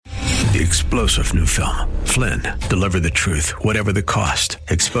The explosive new film, Flynn, deliver the truth, whatever the cost,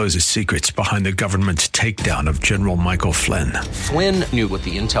 exposes secrets behind the government's takedown of General Michael Flynn. Flynn knew what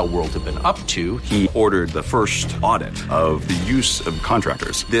the intel world had been up to. He ordered the first audit of the use of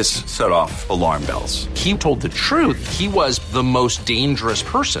contractors. This set off alarm bells. He told the truth. He was the most dangerous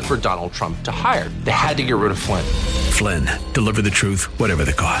person for Donald Trump to hire. They had to get rid of Flynn. Flynn, deliver the truth, whatever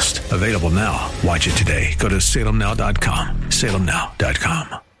the cost. Available now. Watch it today. Go to salemnow.com.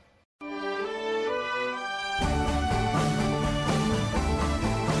 salemnow.com.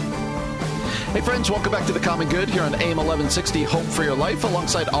 Hey friends, welcome back to The Common Good here on AM 1160, Hope for Your Life,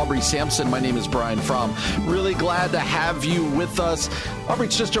 alongside Aubrey Sampson. My name is Brian Fromm. Really glad to have you with us. Aubrey,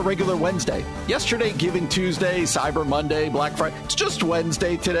 it's just a regular Wednesday. Yesterday, Giving Tuesday, Cyber Monday, Black Friday. It's just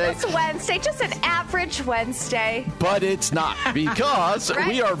Wednesday today. It's Wednesday, just an average Wednesday. But it's not, because right?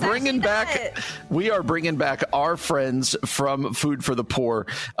 we are bringing back our friends from Food for the Poor.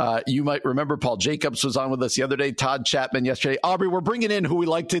 You might remember Paul Jacobs was on with us the other day, Todd Chapman yesterday. Aubrey, we're bringing in who we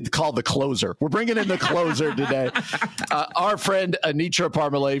like to call the closer. We're bringing in the closer today, our friend Anitra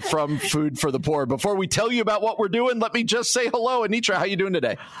Parmalee from Food for the Poor. Before we tell you about what we're doing, let me just say hello. Anitra, how you doing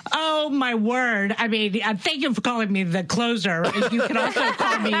today? Oh, my word. I mean, thank you for calling me the closer. You can also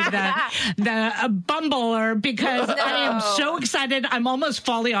call me the bumbler, because I am so excited. I'm almost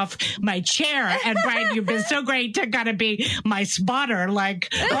falling off my chair. And Brian, you've been so great to kind of be my spotter. Like,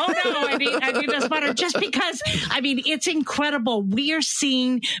 oh no, I need a spotter, just because, I mean, it's incredible. We are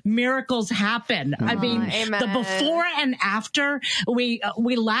seeing miracles happen. I mean, amen. The before and after, we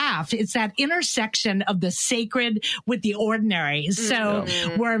laugh. It's that intersection of the sacred with the ordinary. So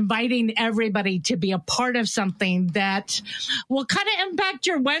we're inviting everybody to be a part of something that will kind of impact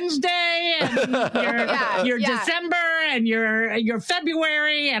your Wednesday and your December and your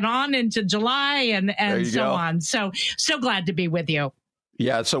February and on into July and so on. So glad to be with you.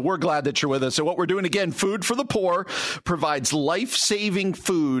 Yeah, so we're glad that you're with us. So what we're doing, again, Food for the Poor provides life-saving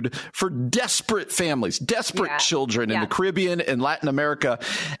food for desperate families, desperate children in the Caribbean and Latin America.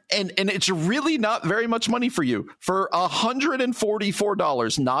 And it's really not very much money for you. For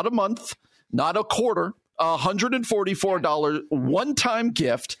 $144, not a month, not a quarter, $144 one-time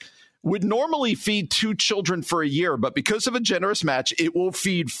gift would normally feed 2 children for a year, but because of a generous match, it will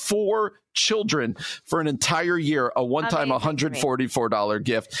feed 4 children for an entire year, a one-time $144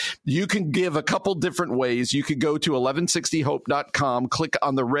 gift. You can give a couple different ways. You could go to 1160hope.com, click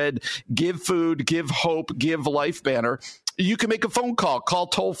on the red Give Food, Give Hope, Give Life banner. You can make a phone call. Call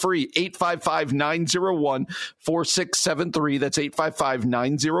toll-free, 855-901-4673. That's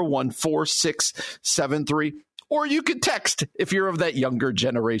 855-901-4673. Or you could text if you're of that younger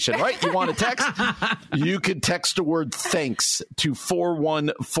generation, right? You want to text? You could text the word thanks to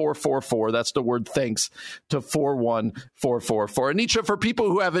 41444. That's the word thanks to 41444. Anitra, for people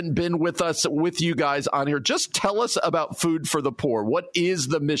who haven't been with us, with you guys on here, just tell us about Food for the Poor. What is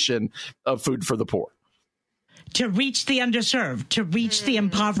the mission of Food for the Poor? To reach the underserved, to reach the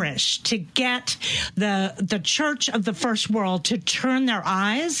impoverished, to get the church of the first world to turn their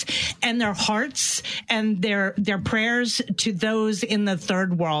eyes and their hearts and their prayers to those in the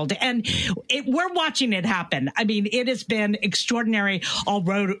third world. And we're watching it happen. I mean, it has been extraordinary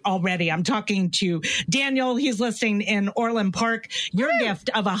already. I'm talking to Daniel. He's listening in Orland Park. Your gift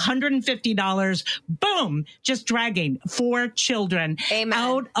of $150, boom, just dragging 4 children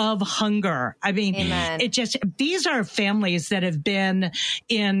out of hunger. I mean, these are families that have been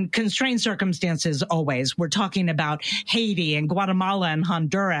in constrained circumstances always. We're talking about Haiti and Guatemala and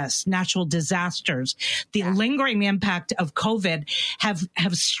Honduras, natural disasters. The lingering impact of COVID have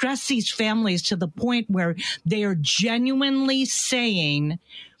stressed these families to the point where they are genuinely saying,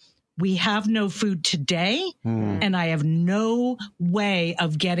 we have no food today, and I have no way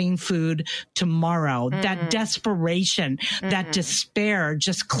of getting food tomorrow. That desperation, that despair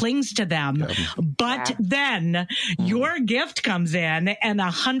just clings to them. But then your gift comes in, and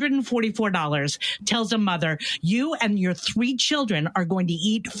 $144 tells a mother, you and your 3 children are going to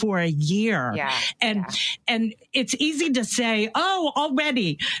eat for a year. And it's easy to say, oh,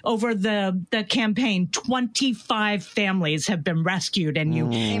 already over the campaign, 25 families have been rescued, and you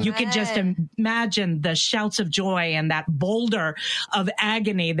can just imagine the shouts of joy and that boulder of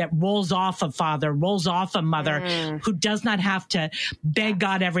agony that rolls off a father, rolls off a mother who does not have to beg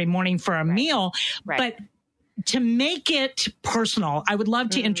God every morning for a meal. But to make it personal, I would love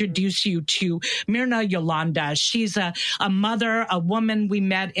to introduce you to Myrna Yolanda. She's a mother, a woman we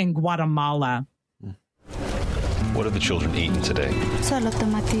met in Guatemala. What are the children eating today? Solo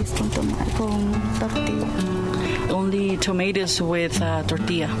tomates con tortilla. Only tomatoes with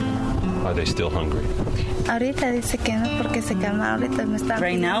tortilla. Are they still hungry? Right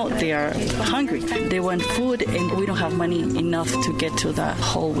now, they are hungry. They want food, and we don't have money enough to get to the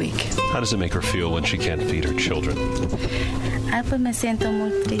whole week. How does it make her feel when she can't feed her children?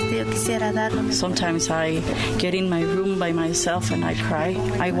 Sometimes I get in my room by myself and I cry.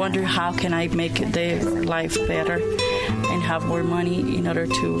 I wonder how can I make their life better and have more money in order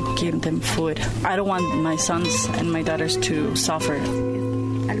to give them food. I don't want my sons and my daughters to suffer.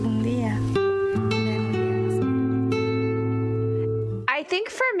 I think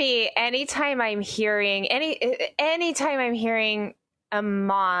for me, anytime I'm hearing a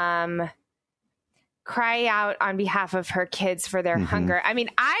mom cry out on behalf of her kids for their hunger, I mean,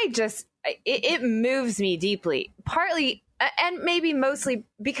 it moves me deeply, partly and maybe mostly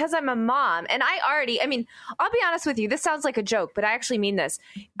because I'm a mom. And I'll be honest with you, this sounds like a joke, but I actually mean this.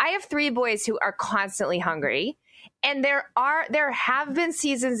 I have 3 boys who are constantly hungry. And there have been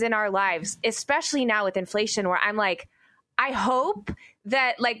seasons in our lives, especially now with inflation, where I'm like, I hope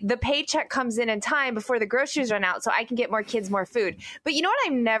that like the paycheck comes in time before the groceries run out so I can get more kids more food. But you know what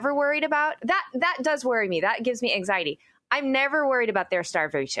I'm never worried about? That does worry me. That gives me anxiety. I'm never worried about their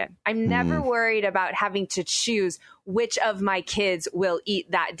starvation. I'm never worried about having to choose which of my kids will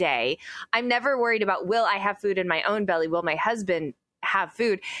eat that day. I'm never worried about, will I have food in my own belly? Will my husband have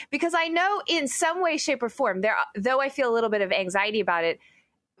food? Because I know in some way, shape, or form, though I feel a little bit of anxiety about it,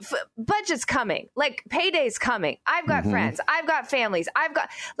 budget's coming, like payday's coming. I've got friends, I've got families,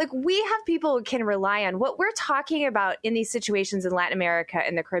 we have people who can rely on. What we're talking about in these situations in Latin America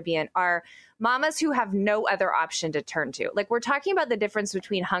and the Caribbean are mamas who have no other option to turn to. Like, we're talking about the difference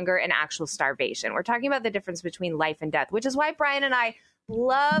between hunger and actual starvation. We're talking about the difference between life and death, which is why Brian and I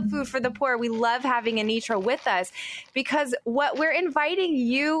love Food for the Poor. We love having Anitra with us, because what we're inviting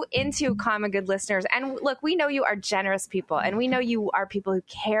you into, Common Good listeners, and look, we know you are generous people, and we know you are people who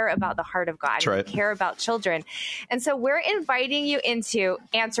care about the heart of God, That's right, who care about children. And so we're inviting you into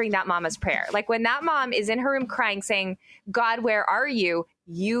answering that mama's prayer. Like, when that mom is in her room crying, saying, God, where are you?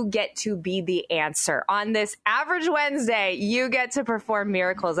 You get to be the answer. On this Average Wednesday, you get to perform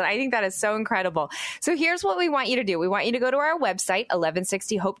miracles. And I think that is so incredible. So here's what we want you to do. We want you to go to our website,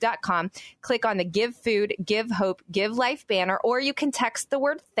 1160hope.com, click on the Give Food, Give Hope, Give Life banner, or you can text the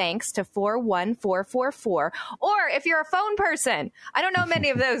word thanks to 41444. Or if you're a phone person, I don't know many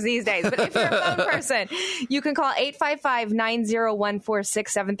of those these days, but if you're a phone person, you can call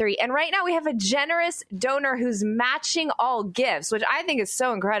 855-901-4673. And right now we have a generous donor who's matching all gifts, which I think is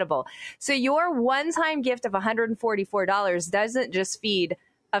so incredible. So your one-time gift of $144 doesn't just feed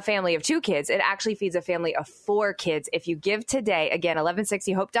a family of 2 kids. It actually feeds a family of 4 kids. If you give today, again,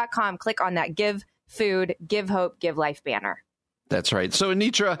 1160hope.com, click on that Give Food, Give Hope, Give Life banner. That's right. So,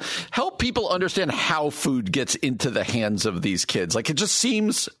 Anitra, help people understand how food gets into the hands of these kids. Like, it just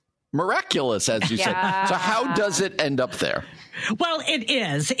seems miraculous, as you said. So how does it end up there? Well, it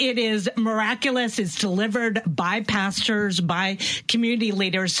is miraculous. It's delivered by pastors, by community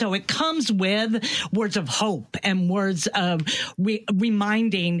leaders. So it comes with words of hope and words of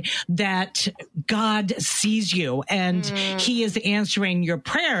reminding that God sees you and he is answering your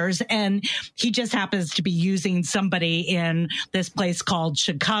prayers. And he just happens to be using somebody in this place called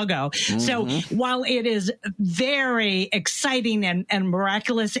Chicago. So while it is very exciting and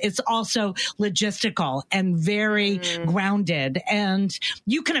miraculous, it's also logistical and very grounded. And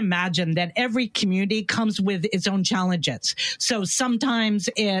you can imagine that every community comes with its own challenges. So sometimes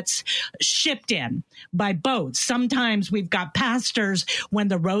it's shipped in by boat. Sometimes we've got pastors, when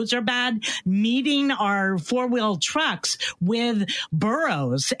the roads are bad, meeting our 4-wheel trucks with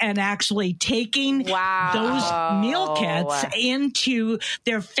burros and actually taking those meal kits into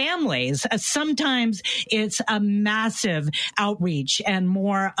their families. Sometimes it's a massive outreach and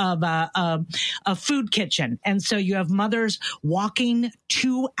more of a food kitchen. And so you have mothers walking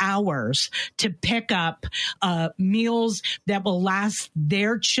 2 hours to pick up meals that will last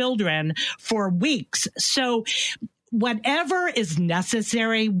their children for weeks. So whatever is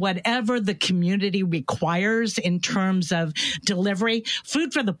necessary, whatever the community requires in terms of delivery,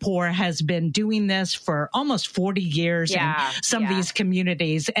 Food for the Poor has been doing this for almost 40 years in some of these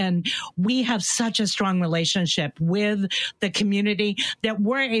communities. And we have such a strong relationship with the community that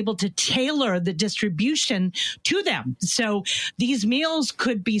we're able to tailor the distribution to them. So these meals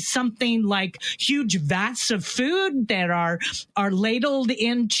could be something like huge vats of food that are ladled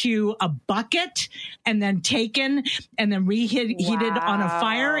into a bucket and then taken and then reheated on a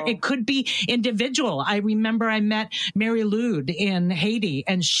fire. It could be individual. I remember I met Mary Lou in Haiti,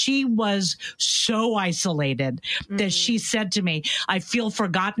 and she was so isolated that she said to me, I feel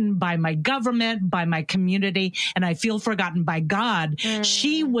forgotten by my government, by my community, and I feel forgotten by God.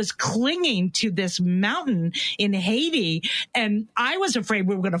 She was clinging to this mountain in Haiti, and I was afraid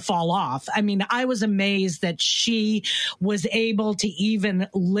we were going to fall off. I mean, I was amazed that she was able to even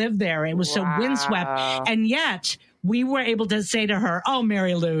live there. It was so windswept. And yet we were able to say to her, oh,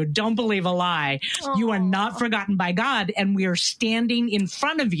 Mary Lou, don't believe a lie. You are not forgotten by God. And we are standing in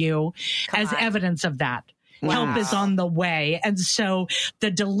front of you as evidence of that. Help is on the way. And so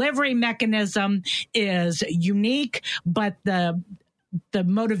the delivery mechanism is unique, but the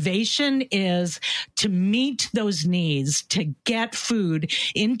motivation is to meet those needs, to get food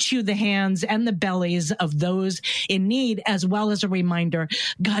into the hands and the bellies of those in need, as well as a reminder,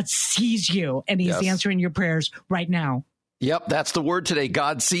 God sees you and he's answering your prayers right now. Yep, that's the word today.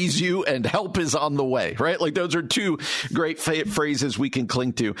 God sees you and help is on the way, right? Like those are two great phrases we can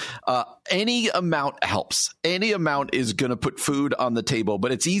cling to. Any amount helps. Any amount is going to put food on the table,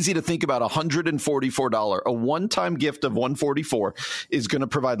 but it's easy to think about $144. A one-time gift of $144 is going to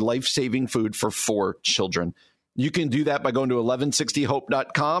provide life-saving food for 4 children. You can do that by going to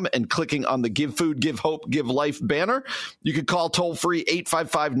 1160hope.com and clicking on the Give Food, Give Hope, Give Life banner. You can call toll-free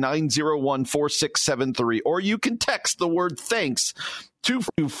 855-901-4673, or you can text the word thanks to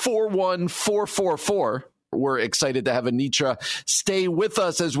 41444. We're excited to have Anitra stay with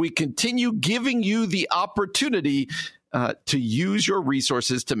us as we continue giving you the opportunity to use your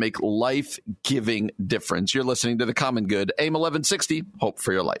resources to make life-giving difference. You're listening to The Common Good, AIM 1160, Hope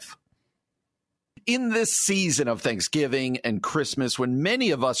for Your Life. In this season of Thanksgiving and Christmas, when many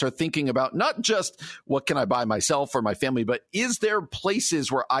of us are thinking about not just what can I buy myself or my family, but is there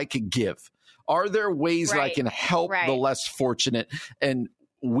places where I could give? Are there ways that I can help the less fortunate? And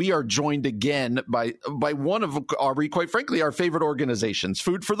we are joined again by one of our, quite frankly, our favorite organizations,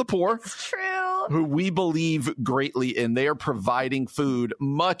 Food for the Poor. It's true. Who we believe greatly in. They are providing food,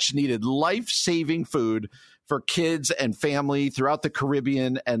 much needed, life-saving food for kids and family throughout the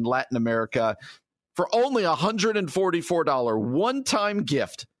Caribbean and Latin America. For only $144 one-time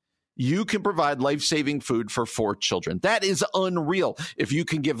gift, you can provide life-saving food for 4 children. That is unreal. If you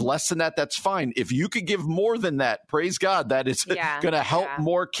can give less than that, that's fine. If you could give more than that, praise God, that is going to help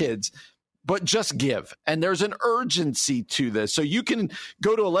more kids. But just give. And there's an urgency to this. So you can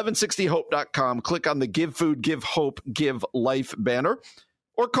go to 1160hope.com, click on the Give Food, Give Hope, Give Life banner,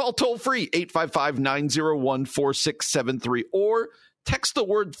 or call toll-free 855-901-4673, or text the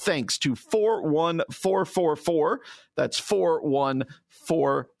word thanks to 41444. That's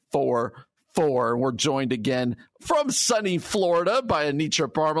 41444. We're joined again from sunny Florida by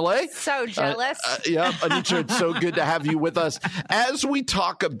Anitra Parmalee. So jealous. Anitra, it's so good to have you with us. As we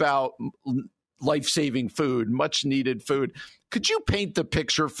talk about life-saving food, much-needed food, could you paint the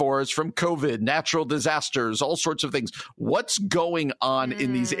picture for us from COVID, natural disasters, all sorts of things? What's going on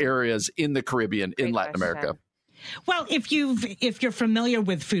in these areas in the Caribbean, in Latin America? Well, if you're familiar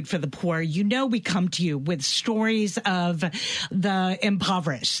with Food for the Poor, you know we come to you with stories of the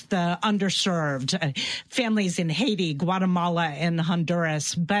impoverished, the underserved, families in Haiti, Guatemala, and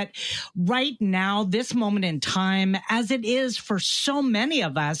Honduras. But right now, this moment in time, as it is for so many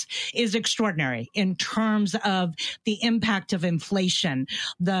of us, is extraordinary in terms of the impact of inflation,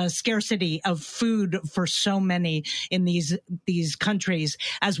 the scarcity of food for so many in these countries,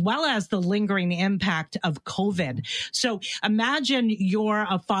 as well as the lingering impact of COVID. So imagine you're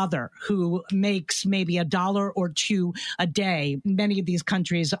a father who makes maybe $1 or $2 a day. Many of these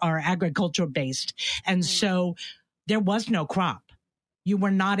countries are agriculture based. And so there was no crop. You were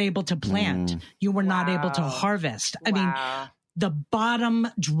not able to plant. You were not able to harvest. I mean, the bottom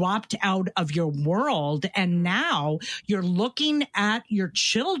dropped out of your world. And now you're looking at your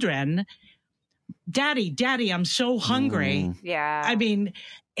children. Daddy, I'm so hungry. Yeah. I mean,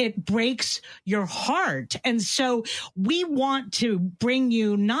 it breaks your heart. And so we want to bring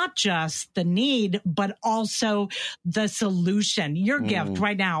you not just the need, but also the solution. Your gift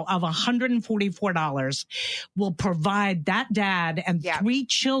right now of $144 will provide that dad and 3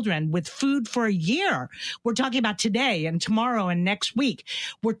 children with food for a year. We're talking about today and tomorrow and next week.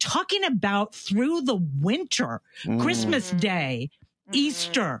 We're talking about through the winter, Christmas Day,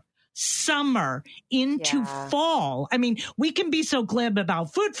 Easter, summer into fall. I mean, we can be so glib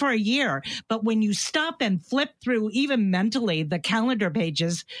about food for a year, but when you stop and flip through even mentally the calendar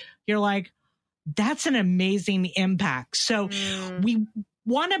pages, you're like, that's an amazing impact. So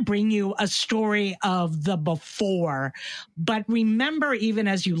want to bring you a story of the before, but remember, even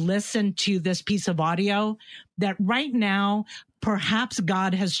as you listen to this piece of audio, that right now, perhaps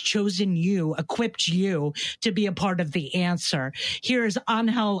God has chosen you, equipped you to be a part of the answer. Here's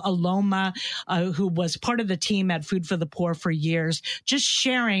Angel Aloma, who was part of the team at Food for the Poor for years, just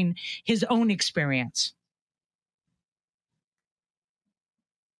sharing his own experience.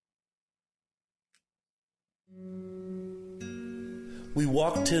 We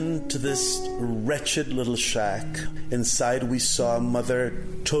walked into this wretched little shack. Inside we saw a mother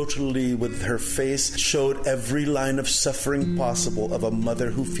totally with her face showed every line of suffering possible of a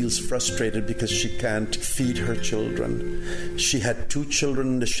mother who feels frustrated because she can't feed her children. She had 2 children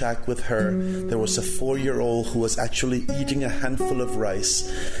in the shack with her. There was a 4-year-old who was actually eating a handful of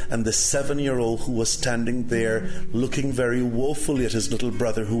rice, and the 7-year-old who was standing there looking very woefully at his little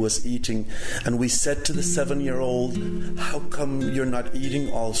brother who was eating. And we said to the 7-year-old, "How come you're not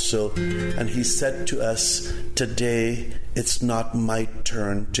eating also?" And he said to us, "Today it's not my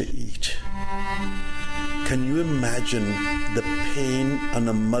turn to eat." Can you imagine the pain on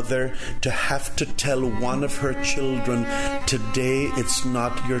a mother to have to tell one of her children, "Today it's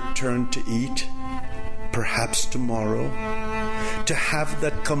not your turn to eat, perhaps tomorrow"? To have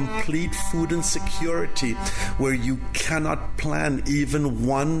that complete food insecurity where you cannot plan even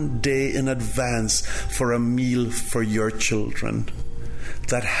one day in advance for a meal for your children.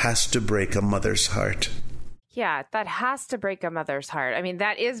 That has to break a mother's heart. Yeah, that has to break a mother's heart. I mean,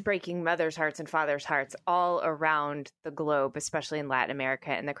 that is breaking mothers' hearts and fathers' hearts all around the globe, especially in Latin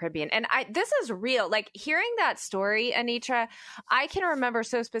America and the Caribbean. And this is real. Like, hearing that story, Anitra, I can remember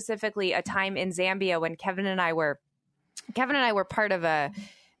so specifically a time in Zambia when Kevin and I were part of a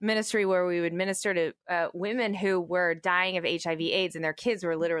ministry where we would minister to women who were dying of HIV/AIDS, and their kids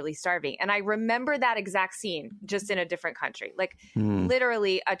were literally starving. And I remember that exact scene, just in a different country. Like,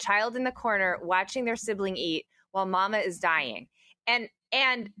 literally a child in the corner watching their sibling eat while mama is dying.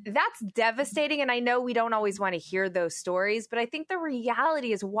 And that's devastating. And I know we don't always want to hear those stories, but I think the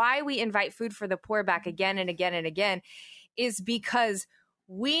reality is why we invite Food for the Poor back again and again and again is because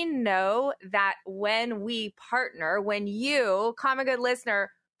we know that when we partner, when you, Common Good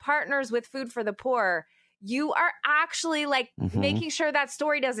listener, partners with Food for the Poor, you are actually making sure that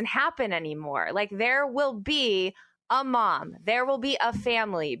story doesn't happen anymore. Like, there will be a mom, there will be a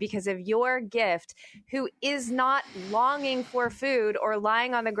family because of your gift who is not longing for food or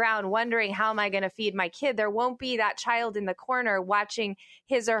lying on the ground wondering, how am I going to feed my kid? There won't be that child in the corner watching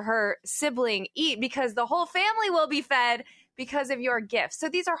his or her sibling eat because the whole family will be fed because of your gift. So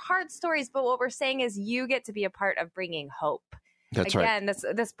these are hard stories, but what we're saying is you get to be a part of bringing hope. That's Again,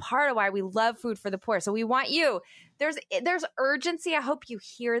 right. that's part of why we love Food for the Poor. So we want you. There's urgency. I hope you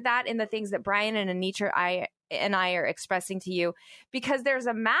hear that in the things that Brian and Anitra and I are expressing to you, because there's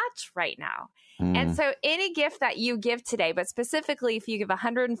a match right now. And so any gift that you give today, but specifically if you give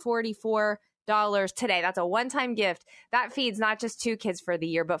 $144 today, that's a one-time gift that feeds not just 2 kids for the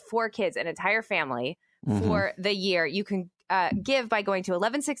year, but 4 kids, an entire family for the year. You can give by going to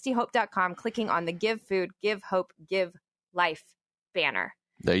 1160hope.com, clicking on the Give Food, Give Hope, Give Life banner.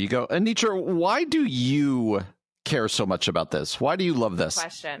 There you go. Anitra, why do you care so much about this? Why do you love this?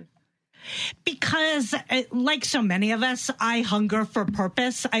 Question. Because, like so many of us, I hunger for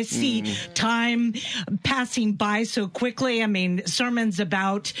purpose. I see time passing by so quickly. I mean, sermons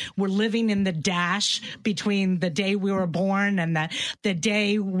about we're living in the dash between the day we were born and the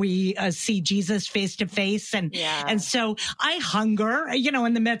day we see Jesus face to face. And so I hunger,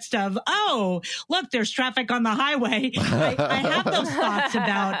 in the midst of, oh, look, there's traffic on the highway. I have those thoughts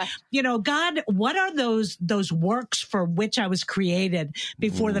about, God, what are those works for which I was created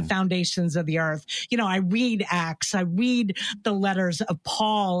before the foundation of the earth? I read Acts, I read the letters of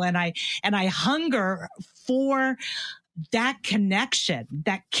Paul, and I hunger for that connection,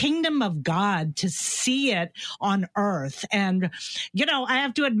 that kingdom of God, to see it on earth. And, I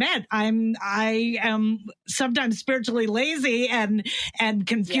have to admit, I am sometimes spiritually lazy and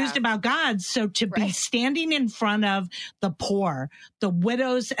confused about God. So to be standing in front of the poor, the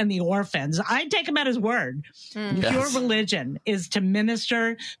widows and the orphans, I take him at his word. Your religion is to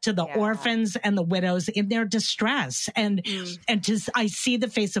minister to the orphans and the widows in their distress. And I see the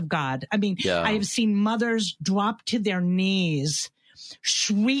face of God. I mean, I have seen mothers drop to their knees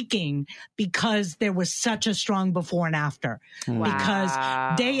shrieking because there was such a strong before and after. Because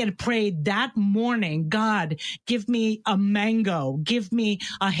they had prayed that morning, God, give me a mango, give me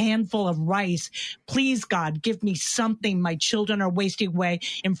a handful of rice. Please, God, give me something. My children are wasting away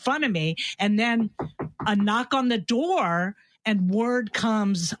in front of me. And then a knock on the door, and word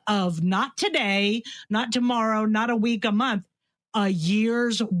comes of not today, not tomorrow, not a week, a month, a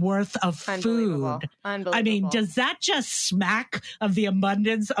year's worth of food. Unbelievable. I mean, does that just smack of the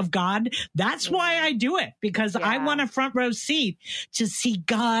abundance of God? That's why I do it, because I want a front row seat to see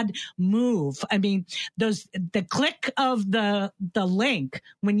God move. I mean, the click of the link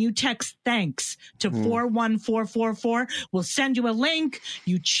when you text thanks to 41444 will send you a link.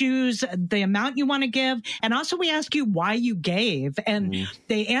 You choose the amount you want to give. And also we ask you why you gave. And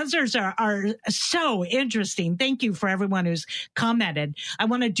the answers are so interesting. Thank you for everyone who's commented. I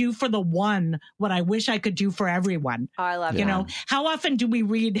want to do for the one what I wish I could do for everyone. Oh, I love you know, how often do we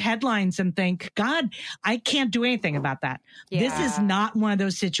read headlines and think, God, I can't do anything about that. This is not one of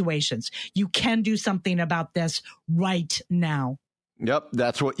those situations. You can do something about this right now. Yep,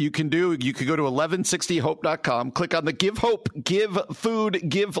 that's what you can do. You can go to 1160hope.com, click on the Give Hope, Give Food,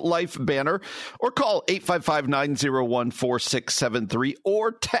 Give Life banner, or call 855-901-4673,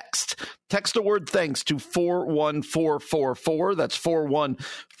 or text the word thanks to 41444. That's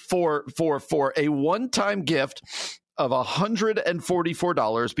 41444. A one-time gift of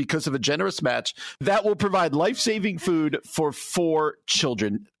 $144 because of a generous match that will provide life-saving food for 4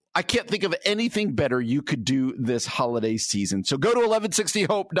 children. I can't think of anything better you could do this holiday season. So go to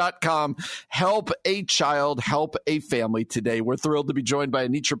 1160hope.com. Help a child, help a family today. We're thrilled to be joined by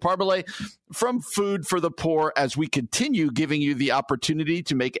Anitra Parmalee from Food for the Poor as we continue giving you the opportunity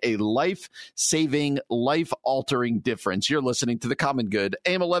to make a life-saving, life-altering difference. You're listening to The Common Good,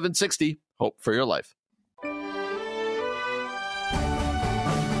 AM 1160, Hope for Your Life.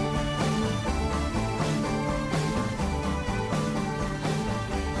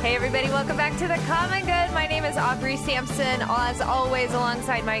 Hey, everybody. Welcome back to The Common Good. My name is Aubrey Sampson, as always,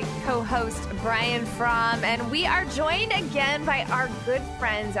 alongside my co-host, Brian Fromm. And we are joined again by our good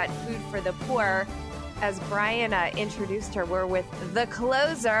friends at Food for the Poor. As Brian introduced her, we're with the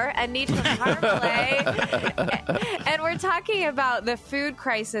closer, Anitra Parmalee. And we're talking about the food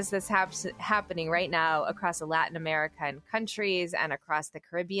crisis that's happening right now across the Latin American countries and across the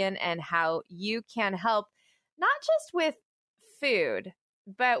Caribbean, and how you can help not just with food,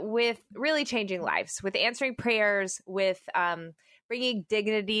 but with really changing lives, with answering prayers, with bringing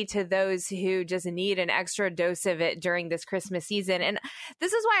dignity to those who just need an extra dose of it during this Christmas season. And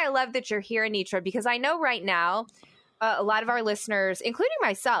this is why I love that you're here, Anitra, because I know right now a lot of our listeners, including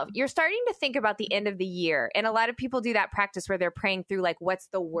myself, you're starting to think about the end of the year. And a lot of people do that practice where they're praying through, like, what's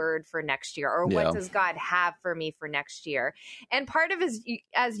the word for next year? Or what does God have for me for next year? And part of is,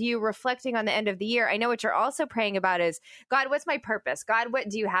 as you reflecting on the end of the year, I know what you're also praying about is, God, what's my purpose? God, what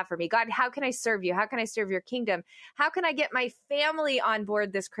do you have for me? God, how can I serve you? How can I serve your kingdom? How can I get my family on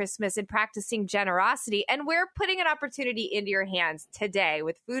board this Christmas in practicing generosity? And we're putting an opportunity into your hands today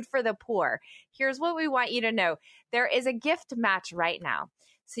with Food for the Poor. Here's what we want you to know. There is a gift match right now.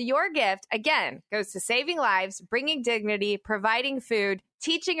 So your gift, again, goes to saving lives, bringing dignity, providing food,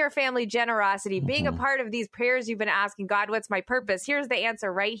 teaching your family generosity, being a part of these prayers you've been asking, God, what's my purpose? Here's the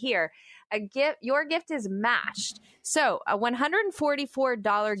answer right here. Your gift is matched. So a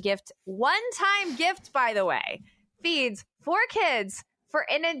 $144 gift, one-time gift, by the way, feeds 4 kids for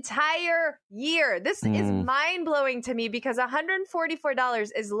an entire year. This is mind-blowing to me because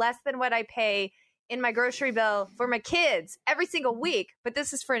 $144 is less than what I pay in my grocery bill for my kids every single week, but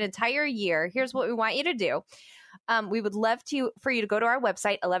this is for an entire year. Here's what we want you to do. We would love for you to go to our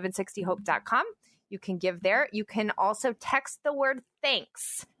website, 1160hope.com. You can give there. You can also text the word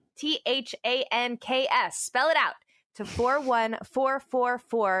thanks, THANKS, spell it out, to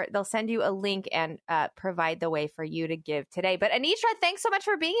 41444. They'll send you a link and provide the way for you to give today. But Anitra, thanks so much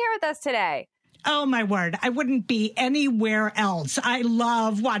for being here with us today. Oh, my word. I wouldn't be anywhere else. I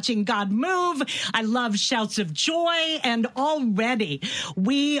love watching God move. I love shouts of joy. And already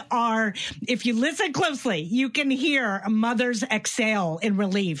we are, if you listen closely, you can hear mothers exhale in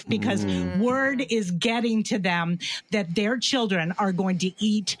relief because word is getting to them that their children are going to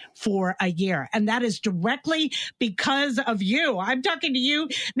eat for a year. And that is directly because of you. I'm talking to you,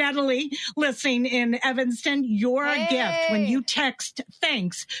 Natalie, listening in Evanston. Your gift, when you text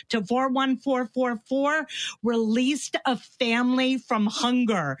thanks to 41444, released a family from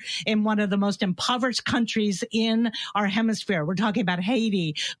hunger in one of the most impoverished countries in our hemisphere. We're talking about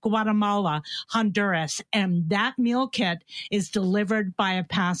Haiti, Guatemala, Honduras. And that meal kit is delivered by a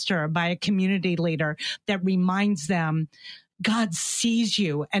pastor, by a community leader that reminds them, God sees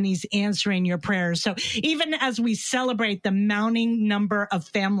you and he's answering your prayers. So even as we celebrate the mounting number of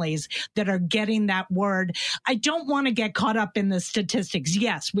families that are getting that word, I don't want to get caught up in the statistics.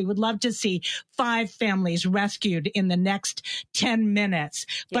 Yes, we would love to see 5 families rescued in the next 10 minutes.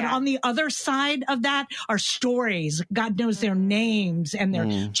 But on the other side of that are stories. God knows their names and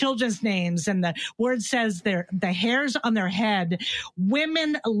their children's names. And the word says the hairs on their head.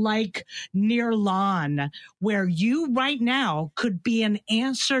 Women like Nirlan, where you right now could be an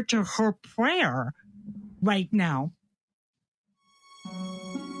answer to her prayer right now.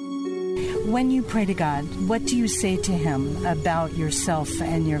 When you pray to God, what do you say to him about yourself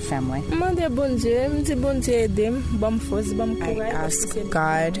and your family? I ask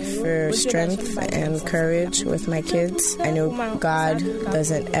God for strength and courage with my kids. I know God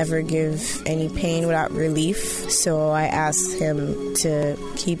doesn't ever give any pain without relief, so I ask him to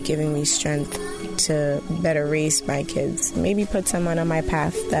keep giving me strength to better raise my kids. Maybe put someone on my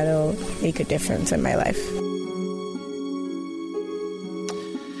path that'll make a difference in my life.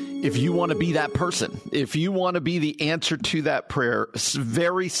 If you want to be that person, if you want to be the answer to that prayer, it's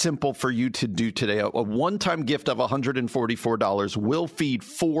very simple for you to do today. A one-time gift of $144 will feed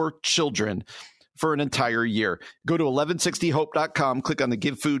 4 children for an entire year. Go to 1160hope.com, click on the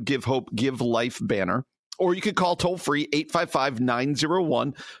Give Food, Give Hope, Give Life banner, or you can call toll-free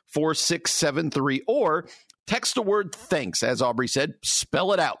 855-901-4673, or text the word thanks, as Aubrey said,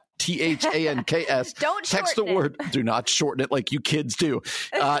 spell it out. THANKS. Don't text the word. Do not shorten it like you kids do.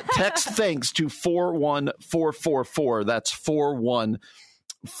 Text thanks to 41444. That's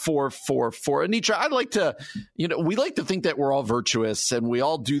 41444. Anitra, I'd like to, we like to think that we're all virtuous and we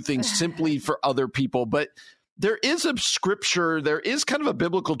all do things simply for other people, but there is a scripture, there is kind of a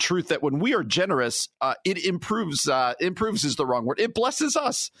biblical truth that when we are generous, it improves is the wrong word. It blesses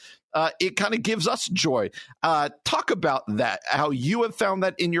us. It kind of gives us joy. Talk about that, how you have found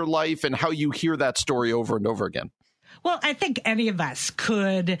that in your life and how you hear that story over and over again. Well, I think any of us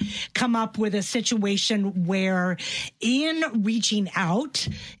could come up with a situation where in reaching out,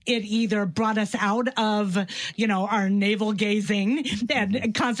 it either brought us out of, our navel gazing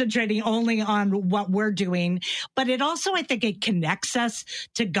and concentrating only on what we're doing. But it also, I think it connects us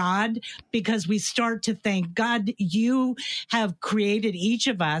to God because we start to think, God, you have created each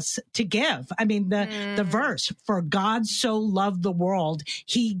of us to give. I mean, the verse, for God so loved the world,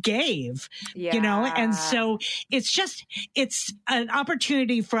 he gave, and so it's an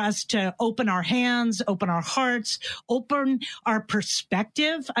opportunity for us to open our hands, open our hearts, open our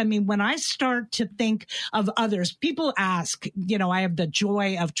perspective. I mean, when I start to think of others, people ask, I have the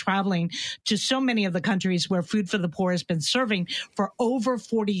joy of traveling to so many of the countries where Food for the Poor has been serving for over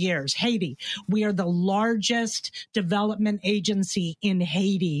 40 years. Haiti, we are the largest development agency in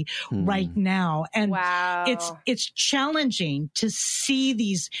Haiti right now. And it's challenging to see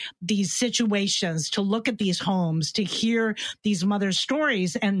these situations, to look at these homes, to hear these mothers'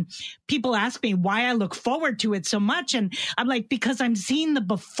 stories. And people ask me why I look forward to it so much. And I'm like, because I'm seeing the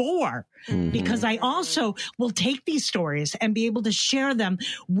before, because I also will take these stories and be able to share them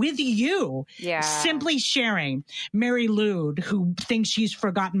with you. Simply sharing. Mary Lude, who thinks she's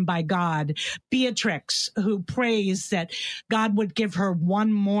forgotten by God. Beatrix, who prays that God would give her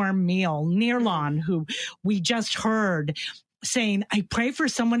one more meal. Nirlan, who we just heard, saying, I pray for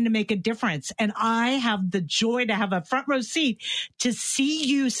someone to make a difference. And I have the joy to have a front row seat to see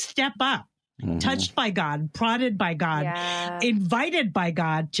you step up, touched by God, prodded by God, invited by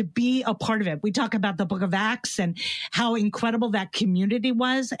God to be a part of it. We talk about the book of Acts and how incredible that community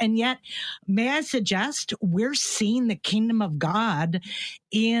was. And yet, may I suggest, we're seeing the kingdom of God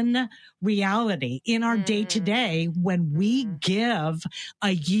in reality, in our day to day, when we give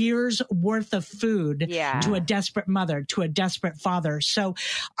a year's worth of food to a desperate mother, to a desperate father. So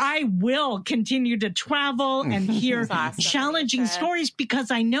I will continue to travel and hear challenging stories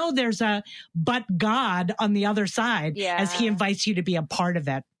because I know there's a but God on the other side as he invites you to be a part of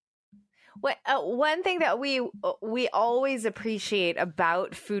it. One thing that we always appreciate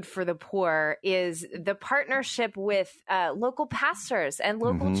about Food for the Poor is the partnership with local pastors and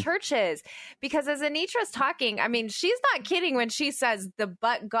local churches. Because as Anitra's talking, I mean, she's not kidding when she says the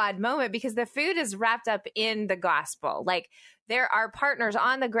but God moment, because the food is wrapped up in the gospel. Like, there are partners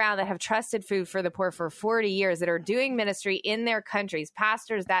on the ground that have trusted Food for the Poor for 40 years that are doing ministry in their countries,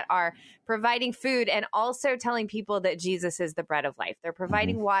 pastors that are providing food and also telling people that Jesus is the bread of life. They're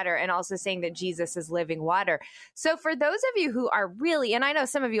providing water and also saying that Jesus is living water. So for those of you who are really, and I know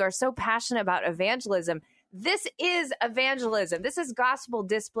some of you are so passionate about evangelism, this is evangelism. This is gospel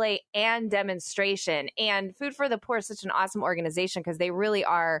display and demonstration. And Food for the Poor is such an awesome organization because they really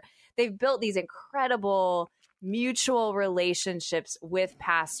are, they've built these incredible mutual relationships with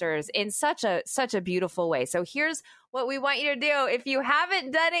pastors in such a beautiful way. So here's what we want you to do. If you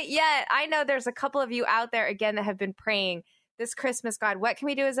haven't done it yet, I know there's a couple of you out there, again, that have been praying this Christmas, God, what can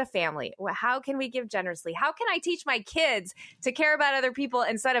we do as a family? How can we give generously? How can I teach my kids to care about other people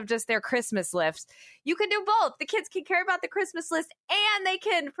instead of just their Christmas lists? You can do both. The kids can care about the Christmas list and they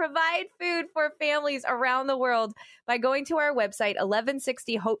can provide food for families around the world by going to our website,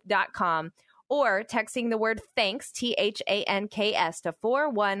 1160hope.com, or texting the word thanks, THANKS, to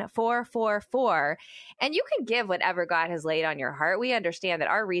 41444. And you can give whatever God has laid on your heart. We understand that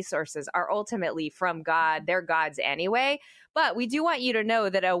our resources are ultimately from God. They're God's anyway. But we do want you to know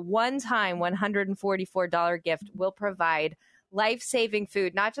that a one-time $144 gift will provide life-saving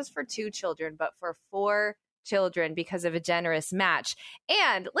food, not just for 2 children, but for 4 children because of a generous match.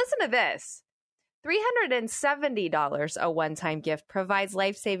 And listen to this. $370, a one-time gift, provides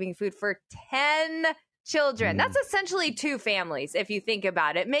life-saving food for 10 children. That's essentially 2 families, if you think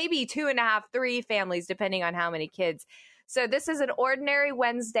about it. Maybe 2.5, 3 families, depending on how many kids. So this is an ordinary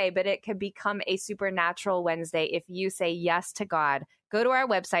Wednesday, but it could become a supernatural Wednesday if you say yes to God. Go to our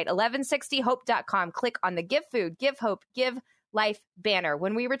website, 1160hope.com. Click on the Give Food, Give Hope, Give Life banner.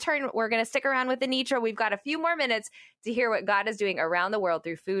 When we return, we're going to stick around with Anitra. We've got a few more minutes to hear what God is doing around the world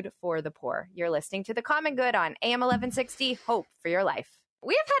through food for the poor. You're listening to The Common Good on AM 1160, Hope for Your Life.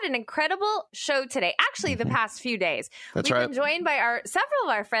 We have had an incredible show today, actually the past few days. We've been joined by several of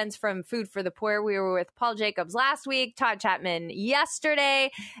our friends from Food for the Poor. We were with Paul Jacobs last week, Todd Chapman yesterday,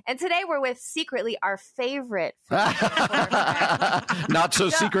 and today we're with secretly our favorite not so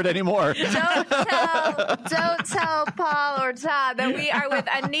secret anymore. Don't tell Paul or Todd that we are with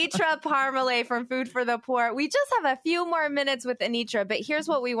Anitra Parmalee from Food for the Poor. We just have a few more minutes with Anitra, but here's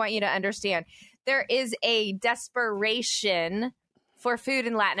what we want you to understand. There is a desperation for food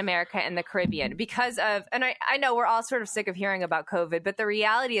in Latin America and the Caribbean because of, and I know we're all sort of sick of hearing about COVID, but the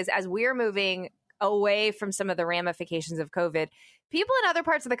reality is as we're moving away from some of the ramifications of COVID, people in other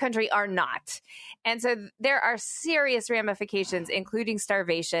parts of the country are not. And so there are serious ramifications, including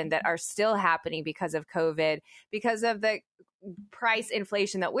starvation, that are still happening because of COVID, because of the price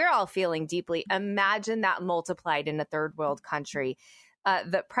inflation that we're all feeling deeply. Imagine that multiplied in a third world country.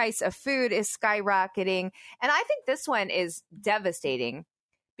 The price of food is skyrocketing. And I think this one is devastating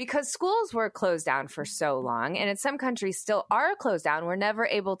because schools were closed down for so long. And in some countries still are closed down. We're never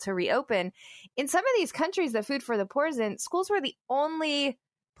able to reopen. In some of these countries that Food for the Poor is in, schools were the only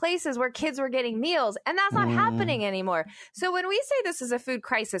places where kids were getting meals. And that's not happening anymore. So when we say this is a food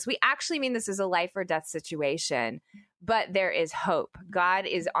crisis, we actually mean this is a life or death situation. But there is hope. God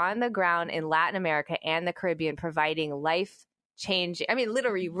is on the ground in Latin America and the Caribbean providing life change. I mean,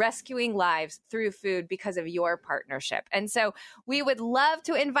 literally rescuing lives through food because of your partnership. And so we would love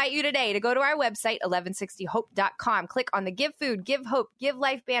to invite you today to go to our website, 1160hope.com. Click on the Give Food, Give Hope, Give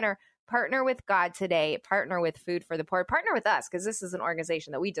Life banner. Partner with God today. Partner with Food for the Poor. Partner with us because this is an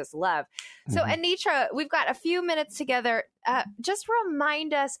organization that we just love. So Anitra, we've got a few minutes together. Just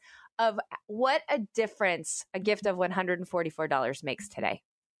remind us of what a difference a gift of $144 makes today.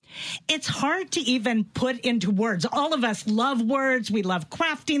 It's hard to even put into words. All of us love words. We love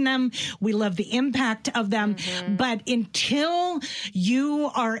crafting them. We love the impact of them. But until you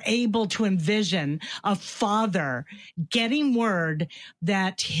are able to envision a father getting word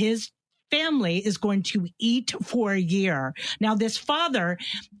that his family is going to eat for a year. Now, this father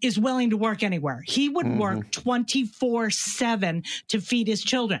is willing to work anywhere. He would work 24/7 to feed his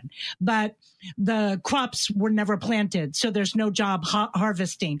children, but the crops were never planted, so there's no job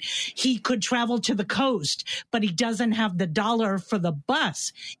harvesting. He could travel to the coast, but he doesn't have the dollar for the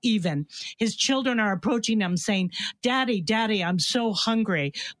bus even. His children are approaching him saying, Daddy, I'm so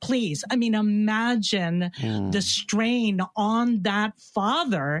hungry. Please. I mean, imagine the strain on that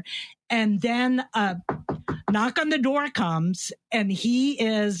father. And then a knock on the door comes, and he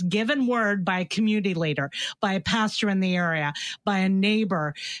is given word by a community leader, by a pastor in the area, by a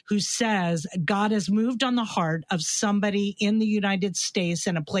neighbor who says God has moved on the heart of somebody in the United States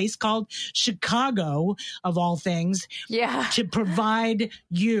in a place called Chicago, of all things, to provide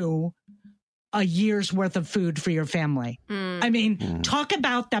you a year's worth of food for your family. I mean, talk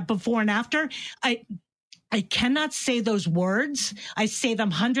about that before and after. I cannot say those words. I say them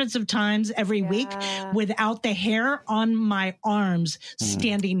hundreds of times every week without the hair on my arms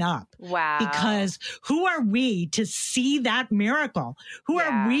standing up. Wow. Because who are we to see that miracle? Who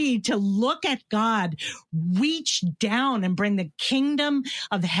are we to look at God reach down and bring the kingdom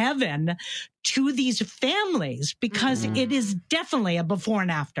of heaven to these families, because it is definitely a before and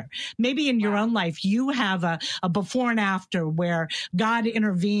after. Maybe in your own life, you have a before and after where God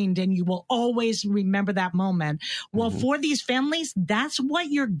intervened and you will always remember that moment. Well, for these families, that's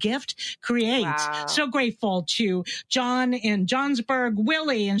what your gift creates. Wow. So grateful to John in Johnsburg,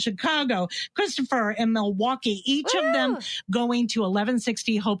 Willie in Chicago, Christopher in Milwaukee, each of them going to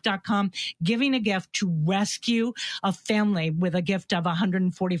 1160hope.com, giving a gift to rescue a family with a gift of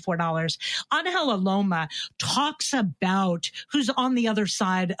 $144. Angela Loma talks about who's on the other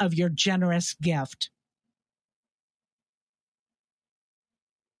side of your generous gift.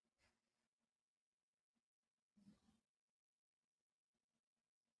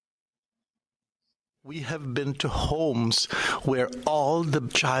 We have been to homes where all the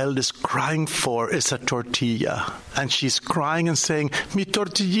child is crying for is a tortilla. And she's crying and saying, mi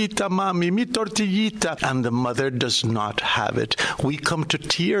tortillita, mami, mi tortillita. And the mother does not have it. We come to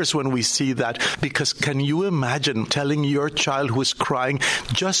tears when we see that, because can you imagine telling your child who is crying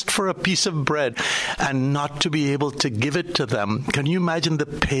just for a piece of bread and not to be able to give it to them? Can you imagine the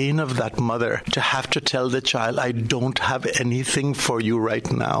pain of that mother to have to tell the child, I don't have anything for you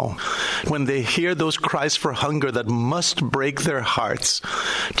right now? When they hear those cries for hunger that must break their hearts,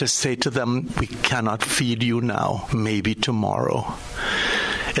 to say to them, we cannot feed you now, maybe tomorrow.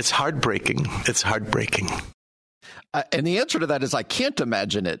 It's heartbreaking. It's heartbreaking. And the answer to that is I can't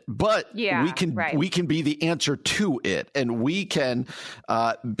imagine it, but we can be the answer to it, and we can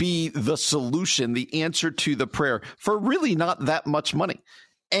be the solution, the answer to the prayer for really not that much money.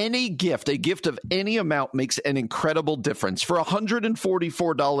 Any gift, a gift of any amount, makes an incredible difference. For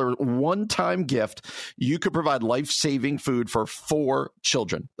 $144 one-time gift, you could provide life-saving food for 4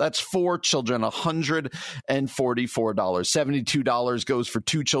 children. That's 4 children, $144. $72 goes for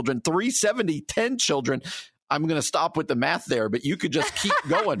 2 children, $370, 10 children. I'm going to stop with the math there, but you could just keep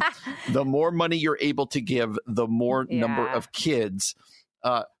going. The more money you're able to give, the more number of kids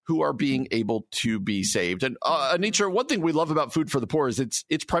who are being able to be saved. And Anitra, one thing we love about Food for the Poor is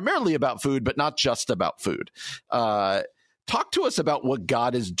it's primarily about food, but not just about food. Talk to us about what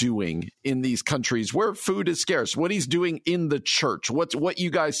God is doing in these countries where food is scarce, what he's doing in the church, what you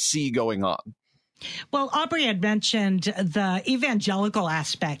guys see going on. Well, Aubrey had mentioned the evangelical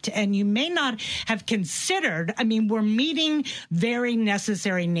aspect, and you may not have considered, I mean, we're meeting very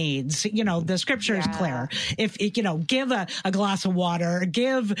necessary needs. You know, the scripture is clear. If, you know, give a glass of water,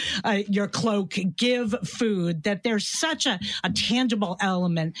 give your cloak, give food, that there's such a tangible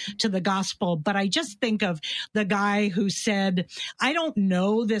element to the gospel. But I just think of the guy who said, I don't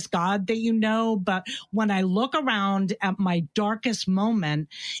know this God that you know, but when I look around at my darkest moment,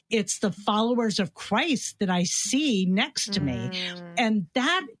 it's the followers of Christ that I see next to me. And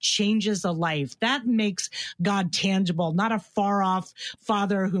that changes a life. That makes God tangible, not a far off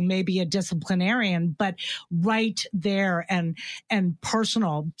father who may be a disciplinarian, but right there and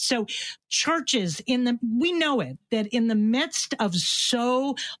personal. So churches we know it, that in the midst of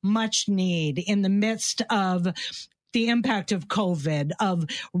so much need, in the midst of the impact of COVID, of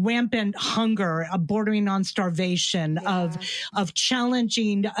rampant hunger, bordering on starvation, of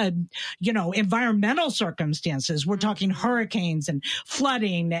challenging, environmental circumstances. We're talking hurricanes and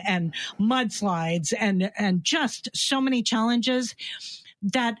flooding and mudslides and just so many challenges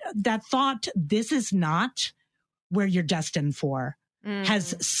that thought, this is not where you're destined for.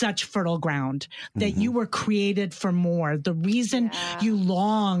 Has such fertile ground, that you were created for more. The reason you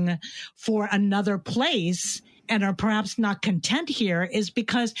long for another place and are perhaps not content here is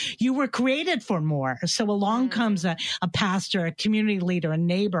because you were created for more. So along comes a pastor, a community leader, a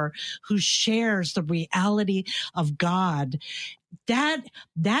neighbor who shares the reality of God. That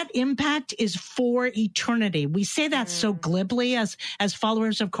impact is for eternity. We say that so glibly as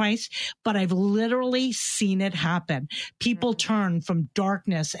followers of Christ, but I've literally seen it happen. People turn from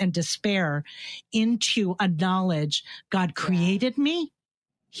darkness and despair into a knowledge. God created me.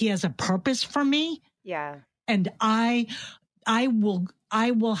 He has a purpose for me. Yeah. And I will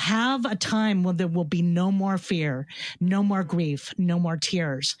have a time when there will be no more fear, no more grief, no more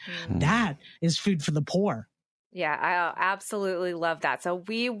tears. That is food for the poor. Yeah, I absolutely love that. So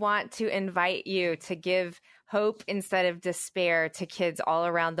we want to invite you to give hope instead of despair to kids all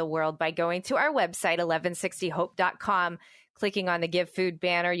around the world by going to our website, 1160hope.com, clicking on the Give Food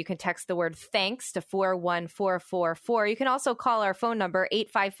banner. You can text the word thanks to 41444. You can also call our phone number,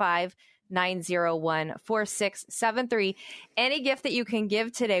 855-901-4673. Any gift that you can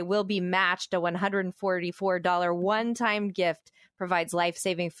give today will be matched. A $144 one-time gift provides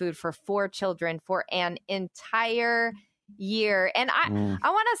life-saving food for 4 children for an entire year. And I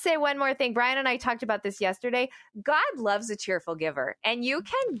want to say one more thing. Brian and I talked about this yesterday. God loves a cheerful giver, and you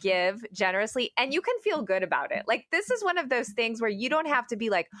can give generously and you can feel good about it. Like, this is one of those things where you don't have to be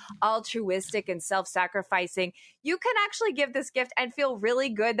like altruistic and self-sacrificing. You can actually give this gift and feel really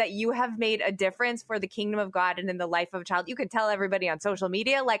good that you have made a difference for the kingdom of God and in the life of a child. You can tell everybody on social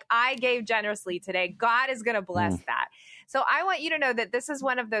media, like, I gave generously today. God is going to bless that. So I want you to know that this is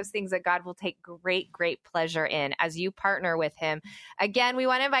one of those things that God will take great, great pleasure in as you partner with him. Again, we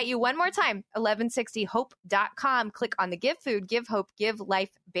want to invite you one more time, 1160hope.com. Click on the Give Food, Give Hope, Give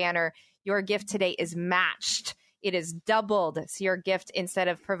Life banner. Your gift today is matched. It is doubled. So your gift, instead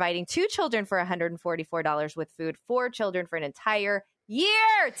of providing 2 children for $144 with food, 4 children for an entire year.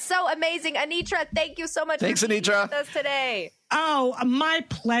 It's so amazing. Anitra, thank you so much for being with us today. Oh, my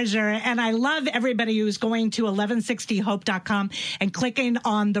pleasure. And I love everybody who's going to 1160hope.com and clicking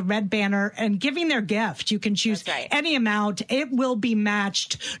on the red banner and giving their gift. You can choose any amount. It will be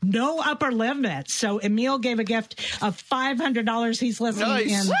matched. No upper limit. So Emil gave a gift of $500. He's listening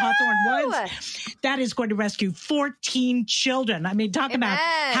in Hawthorne Woods. That is going to rescue 14 children. I mean, talk about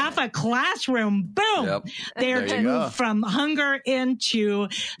half a classroom. Boom. Yep. There to move from hunger into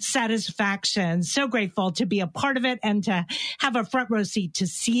satisfaction. So grateful to be a part of it and to have a front row seat to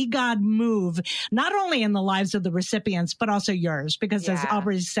see God move, not only in the lives of the recipients, but also yours. Because as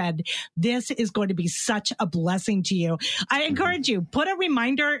Aubrey said, this is going to be such a blessing to you. I encourage you, put a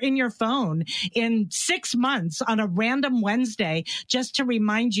reminder in your phone in 6 months on a random Wednesday, just to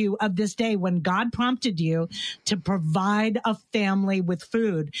remind you of this day when God prompted you to provide a family with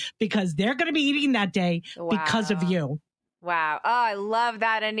food, because they're going to be eating that day because of you. Wow. Oh, I love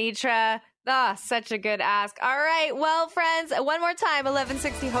that, Anitra. Oh, such a good ask. All right. Well, friends, one more time,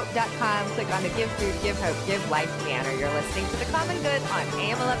 1160hope.com. Click on the Give Food, Give Hope, Give Life banner. You're listening to The Common Good on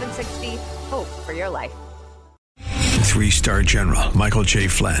AM 1160. Hope for your life. 3-star General Michael J.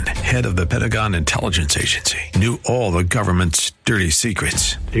 Flynn, head of the Pentagon Intelligence Agency, knew all the government's dirty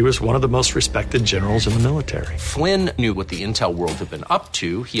secrets. He was one of the most respected generals in the military. Flynn knew what the intel world had been up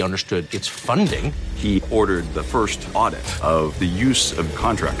to. He understood its funding. He ordered the first audit of the use of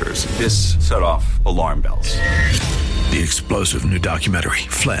contractors. This set off alarm bells. The explosive new documentary,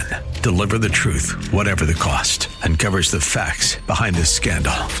 Flynn, Deliver the Truth, Whatever the Cost, uncovers the facts behind this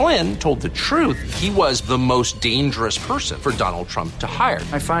scandal. Flynn told the truth. He was the most dangerous person for Donald Trump to hire.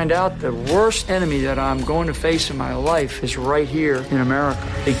 I find out the worst enemy that I'm going to face in my life is right here in America.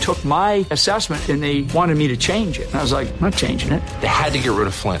 They took my assessment and they wanted me to change it. And I was like, I'm not changing it. They had to get rid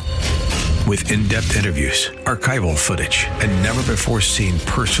of Flynn. With in-depth interviews, archival footage, and never-before-seen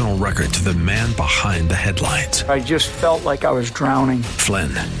personal records of the man behind the headlines. I just felt like I was drowning. Flynn,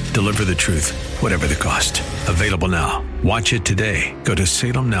 Deliver the Truth, Whatever the Cost. Available now. Watch it today. Go to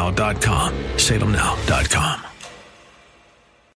salemnow.com. salemnow.com.